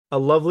A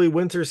lovely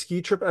winter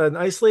ski trip at an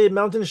isolated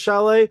mountain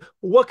chalet.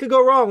 What could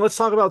go wrong? Let's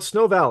talk about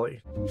Snow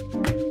Valley.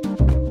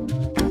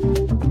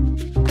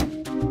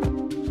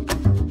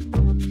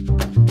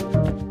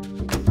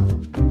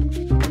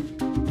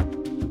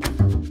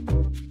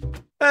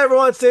 Hey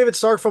everyone, it's David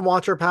Stark from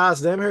Watcher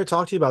Pass, and I'm here to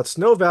talk to you about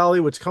Snow Valley,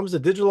 which comes to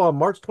digital on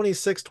March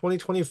 26,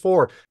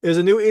 2024. It is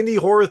a new indie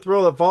horror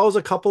thrill that follows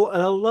a couple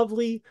at a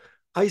lovely,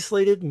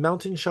 isolated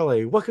mountain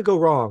chalet. What could go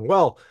wrong?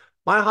 Well,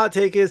 my hot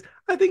take is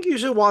I think you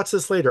should watch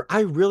this later.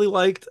 I really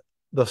liked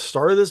the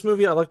start of this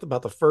movie. I liked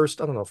about the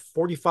first, I don't know,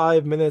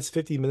 45 minutes,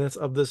 50 minutes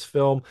of this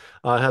film.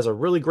 It has a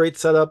really great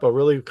setup, a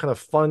really kind of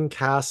fun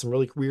cast, some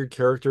really weird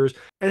characters.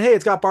 And hey,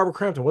 it's got Barbara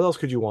Crampton. What else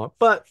could you want?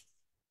 But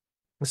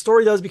the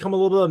story does become a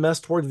little bit of a mess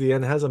towards the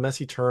end. It has a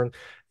messy turn,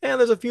 and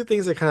there's a few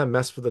things that kind of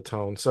mess with the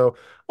tone. So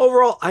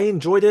overall, I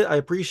enjoyed it. I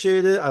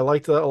appreciated it. I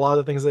liked a lot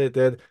of the things that it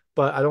did,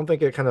 but I don't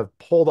think it kind of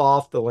pulled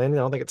off the landing.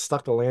 I don't think it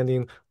stuck the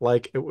landing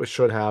like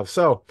should have.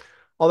 So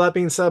all that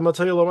being said, I'm going to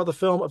tell you a little about the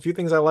film, a few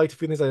things I liked, a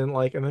few things I didn't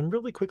like, and then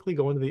really quickly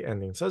go into the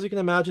ending. So as you can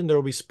imagine, there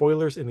will be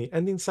spoilers in the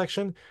ending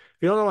section. If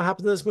you don't know what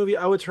happens in this movie,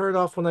 I would turn it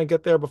off when I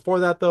get there. Before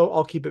that, though,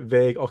 I'll keep it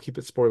vague. I'll keep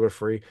it spoiler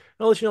free. And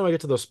I'll let you know when I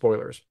get to those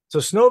spoilers. So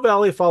Snow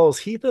Valley follows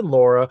Heath and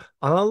Laura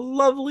on a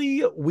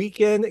lovely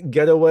weekend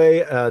getaway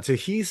to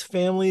Heath's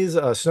family's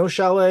snow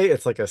chalet.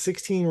 It's like a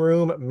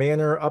 16-room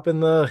manor up in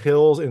the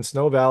hills in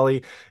Snow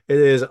Valley. It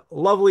is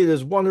lovely. It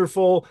is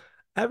wonderful.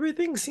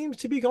 Everything seems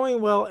to be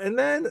going well, and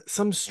then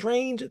some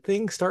strange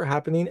things start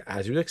happening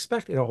as you'd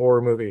expect in a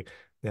horror movie.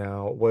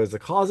 Now, what is the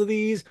cause of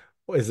these?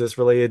 Is this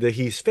related to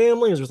Heath's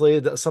family? Is this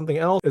related to something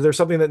else? Is there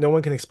something that no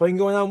one can explain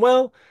going on?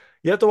 Well,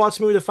 you have to watch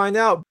the movie to find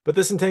out, but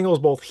this entangles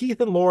both Heath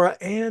and Laura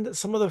and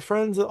some of the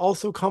friends that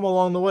also come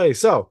along the way.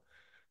 So,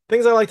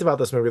 things I liked about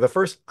this movie. The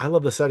first, I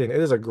love the setting. It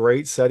is a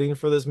great setting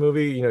for this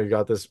movie. You know, you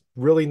got this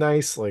really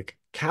nice like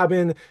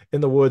cabin in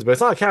the woods, but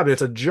it's not a cabin,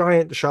 it's a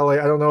giant chalet.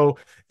 I don't know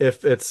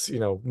if it's,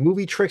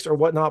 movie tricks or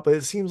whatnot, but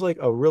it seems like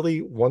a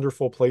really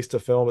wonderful place to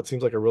film. It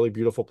seems like a really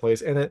beautiful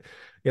place. And it,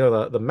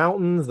 the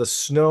mountains, the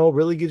snow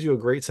really gives you a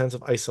great sense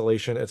of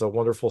isolation. It's a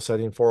wonderful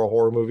setting for a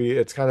horror movie.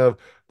 It's kind of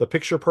the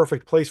picture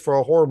perfect place for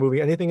a horror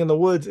movie. Anything in the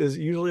woods is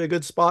usually a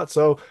good spot.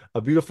 So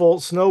a beautiful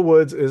snow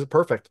woods is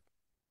perfect.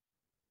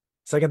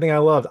 Second thing I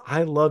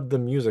loved the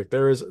music.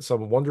 There is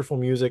some wonderful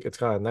music. It's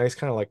got a nice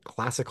kind of like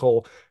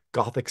classical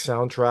gothic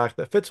soundtrack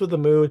that fits with the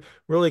mood,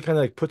 really kind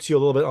of like puts you a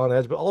little bit on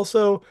edge, but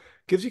also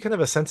gives you kind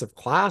of a sense of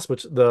class,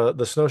 which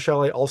the Snow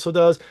Chalet also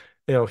does.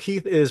 You know,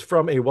 Heath is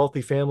from a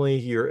wealthy family.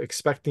 You're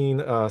expecting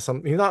he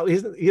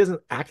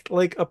doesn't act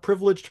like a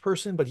privileged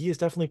person, but he is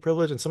definitely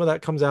privileged, and some of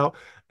that comes out,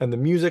 and the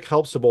music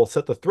helps to both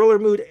set the thriller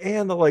mood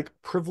and the like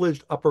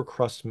privileged upper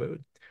crust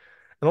mood.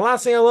 And the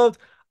last thing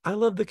I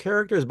loved the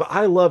characters, but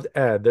I loved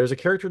Ed. There's a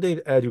character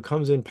named Ed who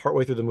comes in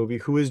partway through the movie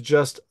who is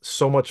just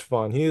so much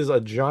fun. He is a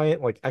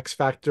giant like X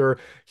Factor.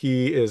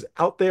 He is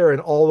out there in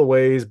all the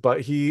ways,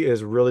 but he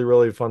is really,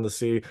 really fun to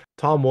see.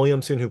 Tom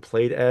Williamson, who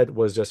played Ed,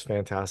 was just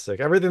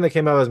fantastic. Everything that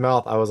came out of his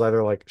mouth, I was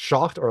either like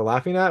shocked or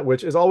laughing at,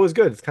 which is always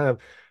good. It's kind of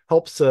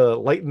helps to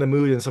lighten the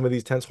mood in some of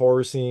these tense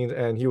horror scenes,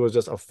 and he was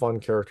just a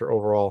fun character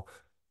overall.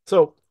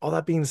 So, all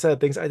that being said,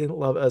 things I didn't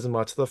love as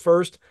much. The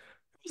first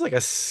was like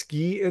a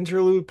ski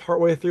interlude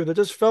partway through that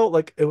just felt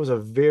like it was a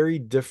very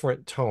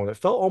different tone. It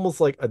felt almost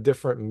like a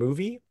different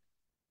movie.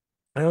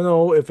 I don't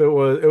know if it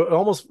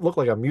almost looked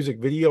like a music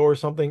video or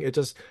something.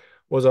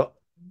 Was a,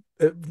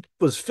 it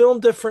was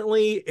filmed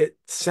differently. It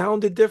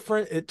sounded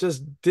different. It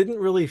just didn't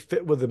really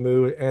fit with the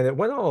mood, and it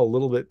went on a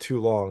little bit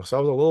too long. So I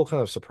was a little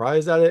kind of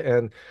surprised at it,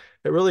 and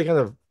it really kind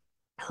of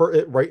hurt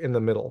it right in the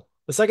middle.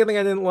 The second thing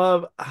I didn't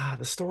love,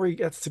 the story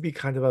gets to be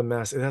kind of a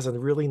mess. It has a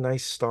really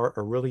nice start,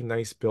 a really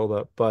nice build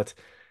up, but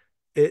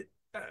it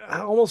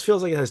almost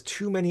feels like it has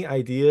too many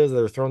ideas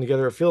that are thrown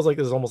together. It feels like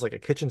this is almost like a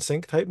kitchen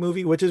sink type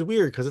movie, which is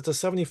weird because it's a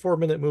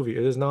 74-minute movie.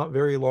 It is not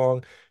very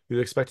long.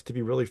 You'd expect it to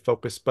be really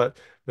focused, but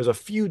there's a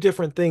few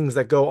different things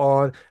that go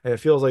on, and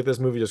it feels like this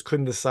movie just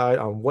couldn't decide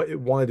on what it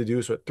wanted to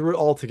do, so it threw it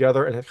all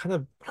together, and it kind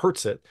of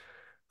hurts it.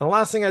 And the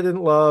last thing I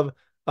didn't love,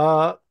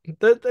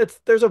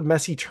 there's a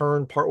messy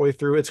turn partway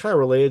through. It's kind of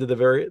related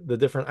to the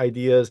different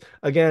ideas.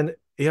 Again,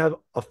 you have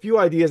a few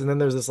ideas, and then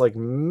there's this like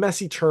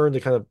messy turn to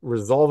kind of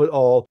resolve it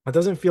all. It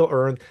doesn't feel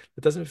earned.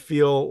 It doesn't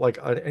feel like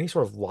any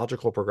sort of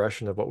logical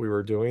progression of what we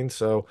were doing.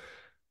 So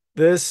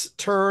this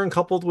turn,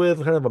 coupled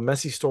with kind of a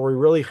messy story,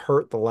 really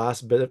hurt the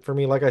last bit for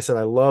me. Like I said,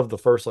 I loved the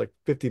first like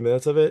 50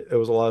 minutes of it. It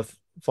was a lot of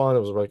fun. It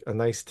was like a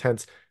nice,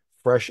 tense,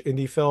 fresh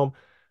indie film.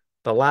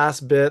 The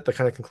last bit, the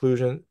kind of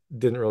conclusion,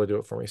 didn't really do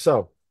it for me.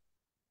 So,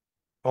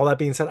 all that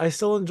being said, I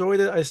still enjoyed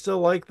it. I still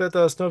like that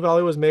Snow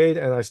Valley was made,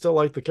 and I still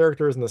like the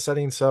characters and the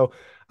setting. So,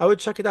 I would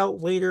check it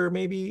out later.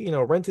 Maybe,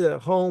 rent it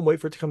at home,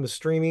 wait for it to come to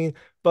streaming.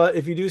 But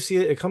if you do see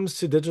it, it comes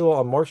to digital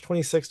on March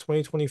 26,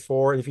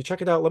 2024. And if you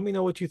check it out, let me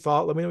know what you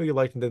thought. Let me know what you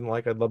liked and didn't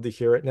like. I'd love to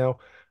hear it. Now,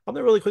 I'm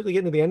gonna really quickly get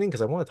into the ending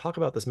because I want to talk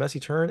about this messy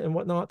turn and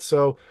whatnot.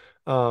 So,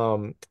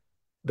 um,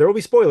 there will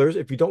be spoilers.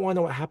 If you don't want to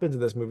know what happens in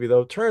this movie,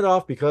 though, turn it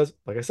off because,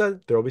 like I said,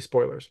 there will be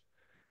spoilers.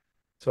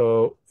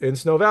 So in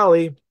Snow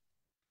Valley,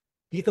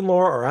 Heath and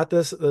Laura are at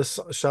this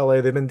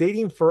chalet. They've been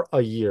dating for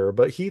a year,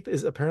 but Heath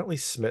is apparently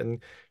smitten.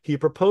 He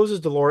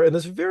proposes to Laura in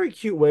this very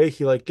cute way.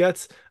 He like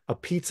gets a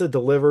pizza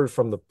delivered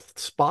from the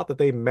spot that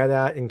they met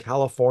at in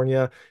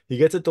California. He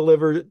gets it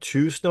delivered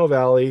to Snow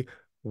Valley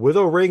with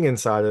a ring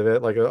inside of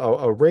it, like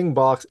a ring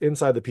box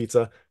inside the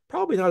pizza.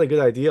 Probably not a good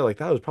idea. Like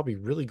that was probably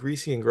really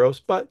greasy and gross,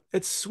 but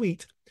it's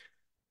sweet.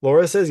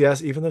 Laura says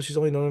yes, even though she's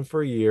only known him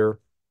for a year.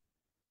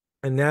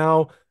 And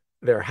now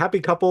they're a happy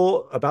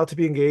couple about to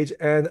be engaged,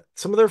 and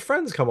some of their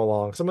friends come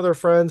along. Some of their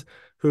friends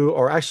who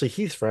are actually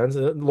Heath's friends.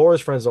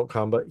 Laura's friends don't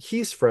come, but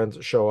Heath's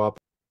friends show up.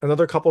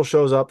 Another couple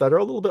shows up that are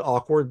a little bit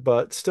awkward,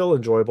 but still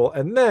enjoyable.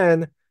 And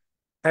then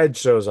Ed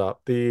shows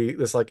up,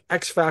 this like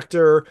X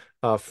Factor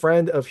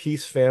friend of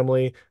Heath's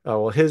family.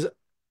 Well, his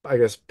I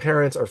guess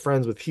parents are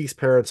friends with Heath's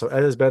parents, so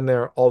Ed has been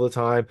there all the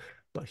time.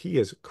 But he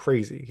is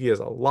crazy. He has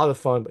a lot of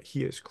fun, but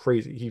he is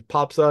crazy. He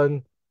pops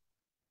on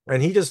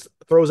and he just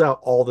throws out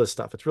all this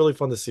stuff. It's really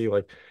fun to see.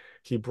 Like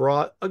he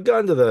brought a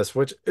gun to this,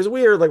 which is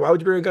weird. Like, why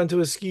would you bring a gun to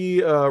a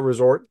ski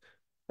resort?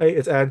 Hey,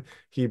 it's Ed.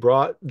 He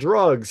brought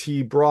drugs.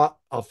 He brought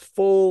a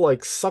full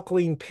like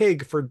suckling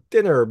pig for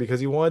dinner because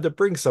he wanted to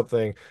bring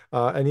something.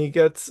 And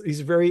he's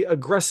very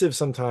aggressive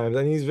sometimes,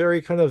 and he's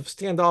very kind of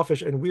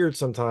standoffish and weird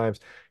sometimes.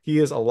 He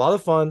is a lot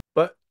of fun,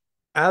 but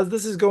as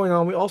this is going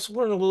on, we also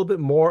learn a little bit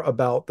more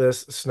about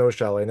this snow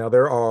chalet. Now,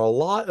 there are a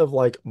lot of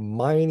like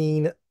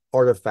mining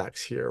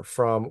artifacts here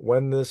from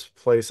when this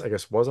place, I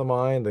guess, was a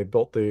mine. They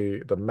built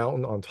the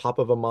mountain on top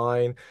of a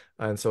mine.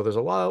 And so there's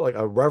a lot of like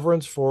a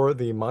reverence for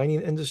the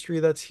mining industry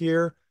that's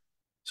here.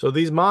 So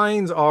these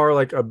mines are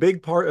like a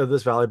big part of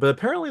this valley, but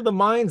apparently the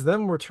mines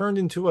then were turned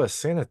into a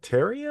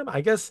sanitarium.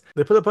 I guess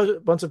they put a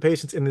bunch of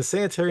patients in the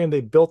sanitarium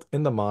they built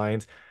in the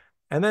mines.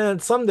 And then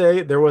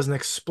someday there was an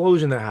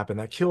explosion that happened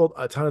that killed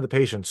a ton of the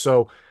patients.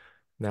 So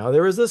now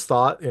there is this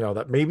thought,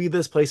 that maybe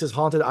this place is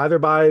haunted either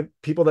by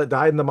people that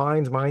died in the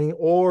mines mining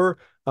or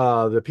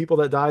the people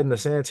that died in the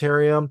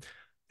sanitarium.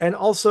 And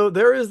also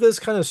there is this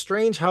kind of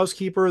strange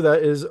housekeeper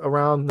that is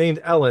around named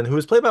Ellen, who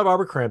is played by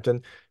Barbara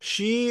Crampton.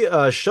 She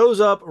shows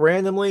up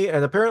randomly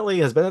and apparently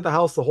has been at the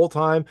house the whole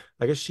time.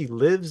 I guess she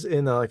lives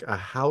in like a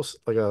house,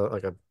 like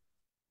a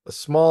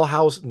small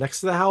house next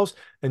to the house,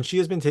 and she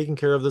has been taking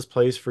care of this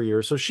place for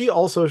years. So she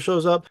also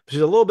shows up.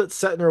 She's a little bit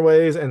set in her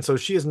ways, and so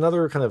she is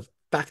another kind of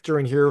factor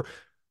in here.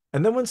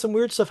 And then when some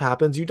weird stuff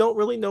happens, you don't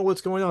really know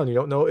what's going on. You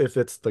don't know if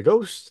it's the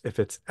ghost, if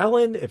it's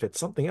Ellen, if it's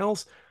something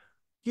else.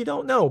 You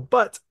don't know,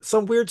 but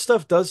some weird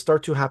stuff does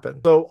start to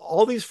happen. So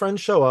all these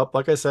friends show up.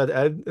 Like I said,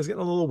 Ed is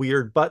getting a little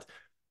weird, but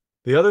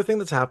the other thing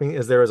that's happening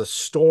is there is a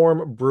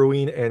storm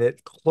brewing and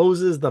it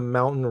closes the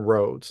mountain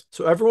roads.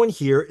 So everyone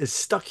here is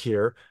stuck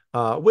here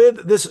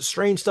with this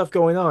strange stuff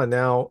going on.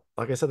 Now,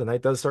 like I said, the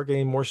night does start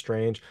getting more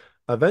strange.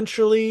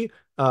 Eventually,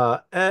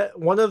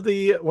 one of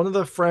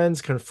the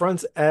friends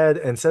confronts Ed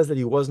and says that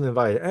he wasn't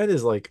invited. Ed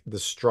is like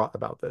distraught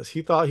about this.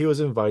 He thought he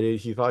was invited.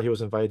 He thought he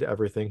was invited to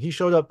everything. He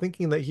showed up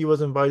thinking that he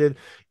was invited,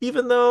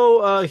 even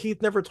though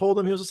Heath never told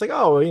him. He was just like,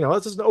 oh,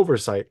 that's just an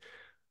oversight.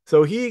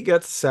 So he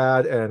gets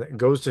sad and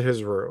goes to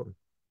his room.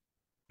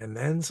 And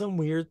then some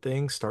weird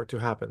things start to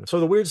happen. So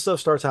the weird stuff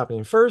starts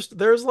happening. First,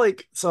 there's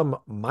like some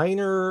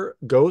minor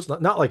ghosts,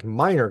 not like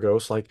minor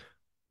ghosts, like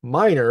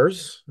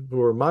miners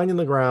who are mining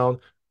the ground,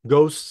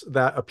 ghosts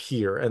that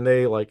appear and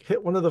they like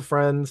hit one of the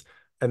friends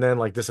and then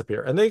like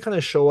disappear. And they kind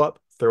of show up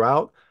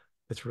throughout.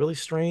 It's really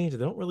strange. They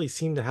don't really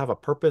seem to have a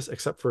purpose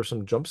except for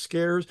some jump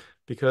scares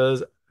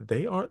because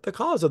they aren't the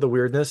cause of the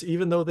weirdness,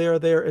 even though they are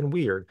there and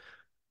weird.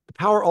 The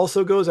power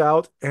also goes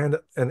out and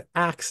an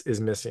axe is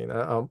missing.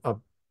 A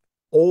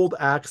old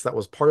axe that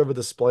was part of a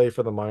display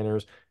for the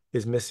miners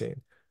is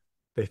missing.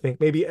 They think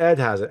maybe Ed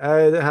has it.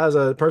 Ed has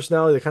a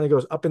personality that kind of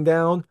goes up and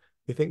down.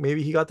 They think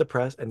maybe he got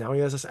depressed and now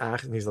he has this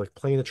axe and he's like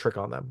playing a trick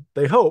on them.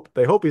 They hope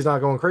he's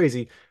not going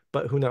crazy,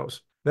 but who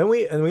knows? Then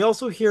we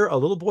also hear a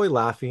little boy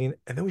laughing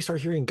and then we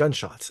start hearing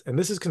gunshots. And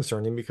this is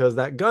concerning because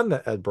that gun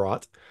that Ed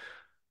brought,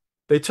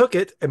 they took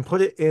it and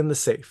put it in the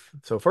safe.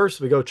 So first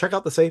we go check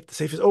out the safe. The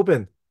safe is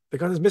open. The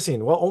gun is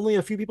missing. Well, only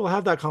a few people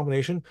have that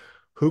combination.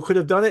 Who could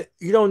have done it?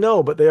 You don't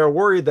know, but they are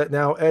worried that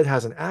now Ed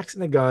has an axe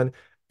and a gun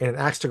and an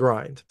axe to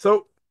grind.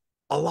 So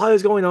a lot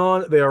is going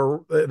on. They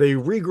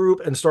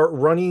regroup and start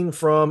running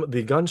from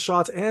the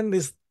gunshots and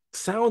this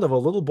sound of a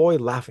little boy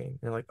laughing.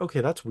 They're like, okay,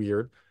 that's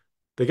weird.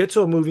 They get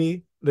to a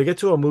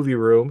movie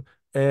room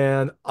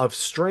and a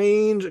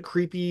strange,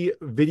 creepy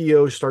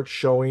video starts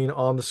showing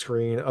on the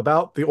screen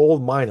about the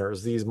old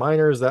miners, these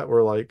miners that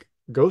were like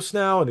ghosts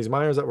now, and these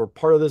miners that were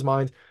part of this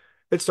mine.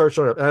 It starts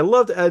showing up. And I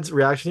loved Ed's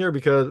reaction here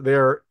because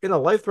they're in a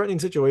life-threatening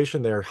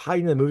situation. They're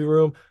hiding in the movie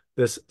room.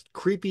 This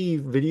creepy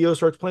video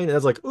starts playing. And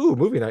Ed's like, ooh,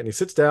 movie night. And he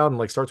sits down and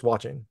like starts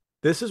watching.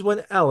 This is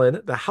when Ellen,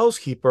 the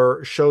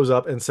housekeeper, shows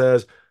up and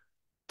says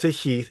to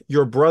Heath,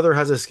 your brother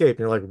has escaped.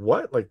 And you're like,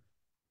 what? Like,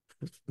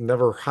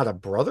 never had a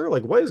brother?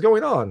 Like, what is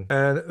going on?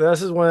 And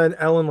this is when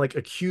Ellen like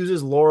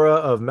accuses Laura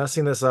of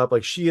messing this up.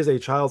 Like, she is a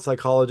child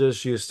psychologist.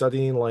 She is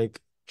studying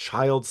like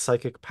child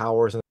psychic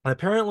powers. And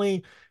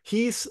apparently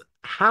Heath's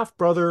half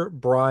brother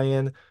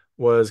Brian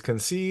was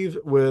conceived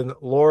when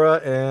Laura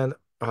and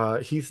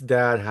Heath's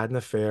dad had an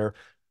affair,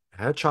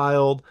 had a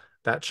child.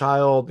 That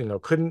child,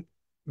 couldn't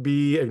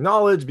be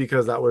acknowledged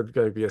because that would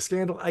be a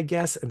scandal, I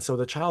guess. And so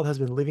the child has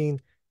been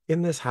living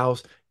in this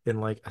house in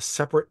like a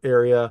separate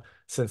area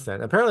since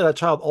then. Apparently, that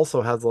child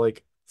also has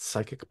like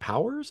psychic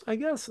powers, I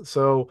guess.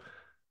 So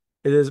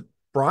it is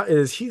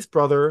Heath's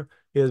brother.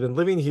 He has been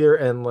living here,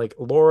 and like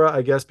Laura,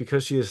 I guess,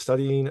 because she is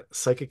studying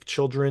psychic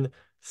children,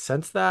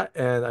 sensed that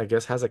and I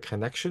guess has a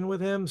connection with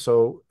him.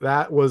 So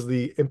that was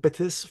the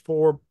impetus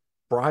for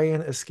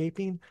Brian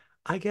escaping,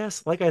 I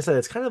guess. Like I said,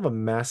 it's kind of a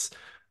mess.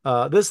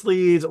 This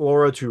leads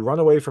Laura to run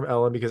away from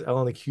Ellen because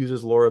Ellen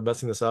accuses Laura of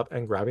messing this up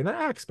and grabbing the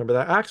axe. Remember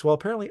that axe? Well,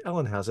 apparently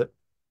Ellen has it.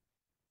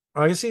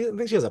 I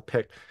think she has a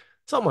pick,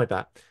 something like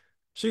that.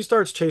 She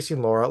starts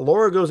chasing Laura.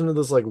 Laura goes into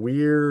this like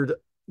weird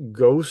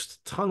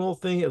ghost tunnel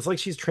thing. It's like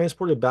she's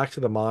transported back to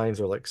the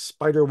mines or like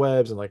spider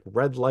webs and like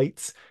red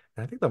lights.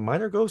 And I think the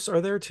miner ghosts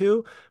are there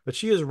too. But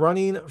she is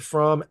running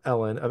from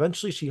Ellen.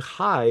 Eventually, she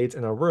hides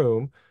in a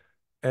room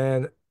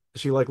and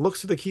she like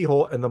looks through the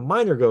keyhole and the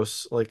minor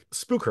ghosts like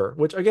spook her,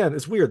 which again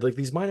is weird. Like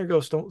these minor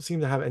ghosts don't seem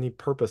to have any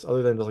purpose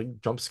other than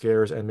like jump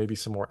scares and maybe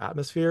some more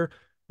atmosphere.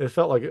 It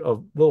felt like a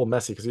little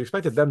messy because you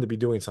expected them to be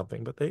doing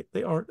something, but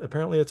they aren't.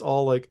 Apparently it's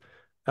all like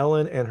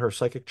Ellen and her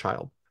psychic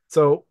child.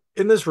 So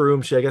in this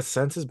room, she I guess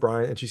senses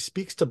Brian and she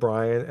speaks to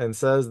Brian and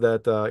says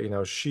that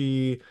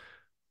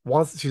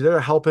she's there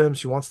to help him.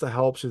 She wants to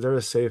help. She's there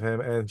to save him,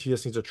 and she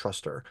just needs to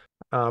trust her.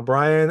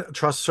 Brian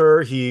trusts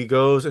her. He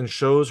goes and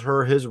shows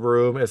her his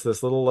room. It's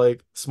this little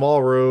like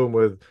small room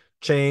with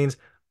chains.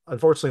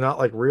 Unfortunately, not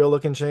like real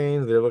looking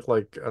chains. They look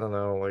like I don't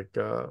know,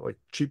 like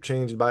cheap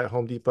chains you buy at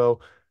Home Depot,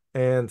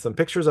 and some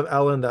pictures of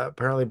Ellen that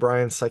apparently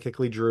Brian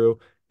psychically drew.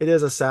 It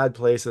is a sad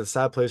place. It's a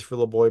sad place for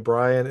the boy.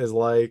 Brian is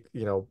like,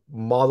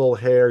 model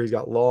hair. He's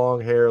got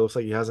long hair. Looks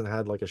like he hasn't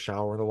had like a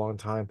shower in a long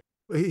time.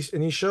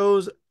 And he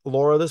shows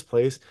Laura this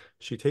place.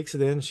 She takes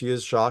it in. She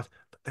is shocked.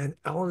 But then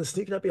Ellen is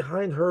sneaking up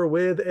behind her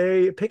with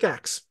a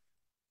pickaxe.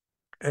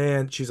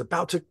 And she's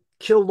about to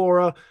kill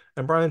Laura.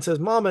 And Brian says,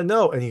 Mama,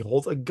 no. And he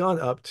holds a gun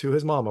up to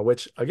his mama,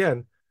 which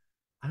again,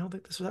 I don't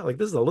think this was like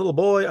this is a little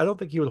boy. I don't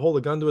think he would hold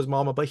a gun to his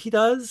mama, but he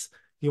does.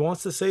 He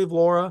wants to save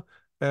Laura.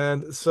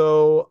 And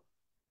so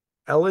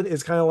Ellen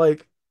is kind of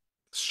like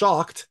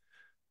shocked.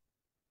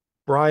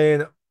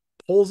 Brian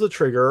pulls the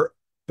trigger.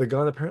 The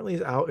gun apparently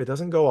is out. It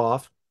doesn't go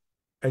off.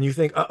 And you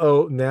think,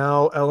 uh-oh,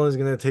 now Ellen is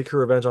going to take her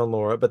revenge on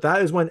Laura. But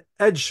that is when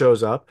Ed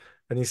shows up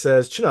and he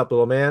says, chin up,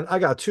 little man. I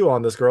got two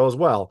on this girl as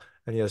well.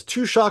 And he has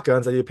two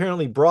shotguns that he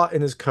apparently brought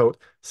in his coat,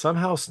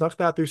 somehow snuck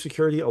that through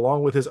security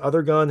along with his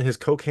other gun, his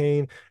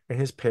cocaine, and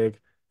his pig.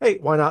 Hey,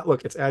 why not?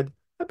 Look, it's Ed.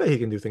 I bet he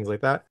can do things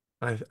like that.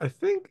 I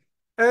think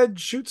Ed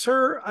shoots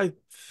her. I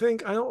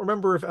don't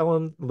remember if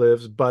Ellen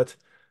lives, but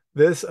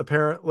this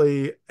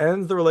apparently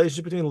ends the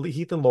relationship between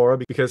Heath and Laura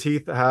because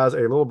Heath has a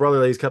little brother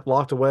that he's kept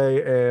locked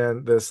away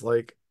and this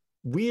like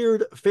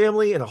weird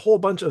family and a whole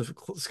bunch of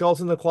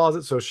skeletons in the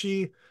closet. So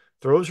she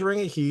throws her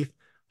ring at Heath,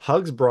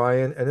 hugs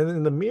Brian, and then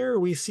in the mirror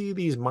we see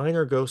these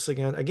minor ghosts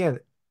again. Again,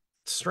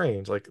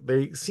 strange. Like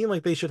they seem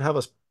like they should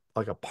have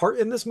like a part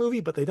in this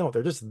movie, but they don't.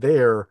 They're just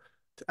there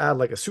to add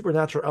like a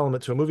supernatural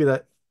element to a movie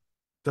that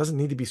doesn't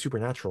need to be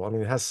supernatural. I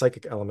mean, it has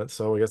psychic elements,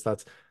 so I guess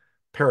that's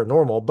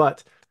paranormal,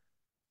 but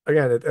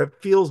again, it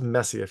feels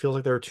messy. It feels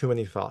like there are too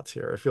many thoughts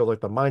here. It feels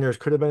like the minors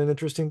could have been an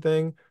interesting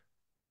thing.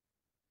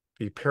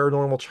 The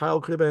paranormal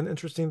child could have been an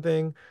interesting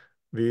thing.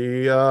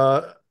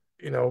 The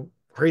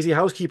crazy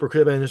housekeeper could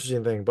have been an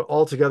interesting thing, but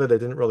altogether they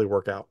didn't really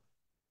work out.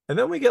 And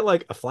then we get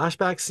like a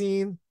flashback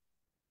scene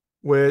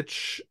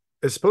which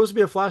is supposed to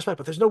be a flashback,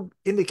 but there's no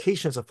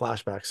indication it's a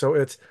flashback. So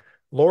it's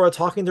Laura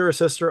talking to her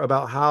sister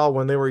about how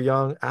when they were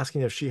young,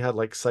 asking if she had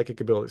like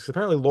psychic abilities.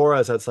 Apparently, Laura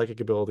has had psychic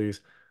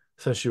abilities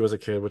since she was a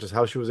kid, which is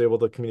how she was able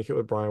to communicate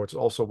with Brian, which is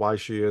also why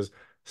she is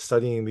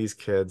studying these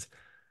kids.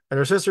 And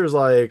her sister's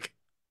like,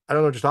 I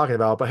don't know what you're talking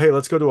about, but hey,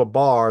 let's go to a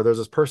bar. There's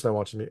this person I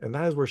want you to meet. And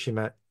that is where she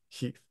met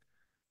Heath.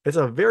 It's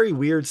a very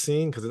weird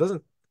scene because it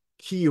doesn't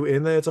key you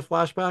in that it's a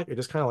flashback. It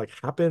just kind of like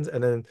happens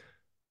and then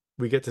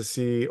we get to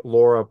see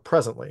Laura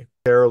presently.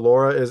 There,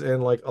 Laura is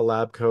in like a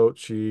lab coat.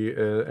 She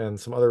and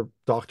some other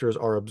doctors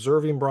are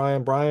observing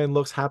Brian. Brian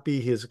looks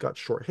happy. He's got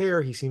short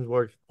hair. He seems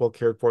well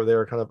cared for.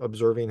 They're kind of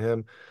observing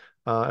him.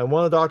 And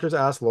one of the doctors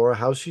asks Laura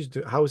how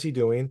is he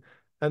doing?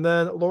 And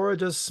then Laura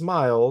just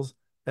smiles,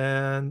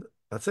 and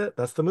that's it.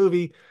 That's the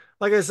movie.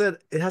 Like I said,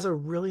 it has a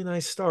really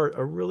nice start,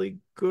 a really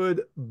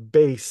good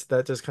base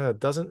that just kind of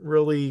doesn't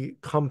really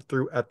come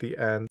through at the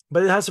end.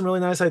 But it has some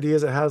really nice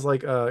ideas. It has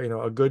like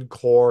a good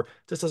core,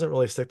 just doesn't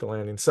really stick the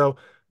landing. So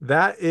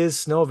that is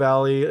Snow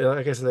Valley.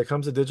 Like I said, it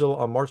comes to digital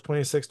on March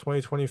 26,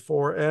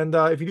 2024. And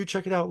if you do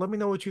check it out, let me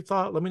know what you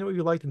thought. Let me know what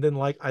you liked and didn't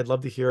like. I'd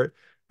love to hear it.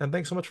 And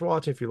thanks so much for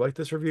watching. If you like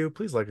this review,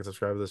 please like and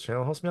subscribe to this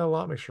channel. It helps me out a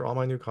lot. Make sure all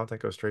my new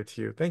content goes straight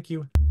to you. Thank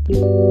you.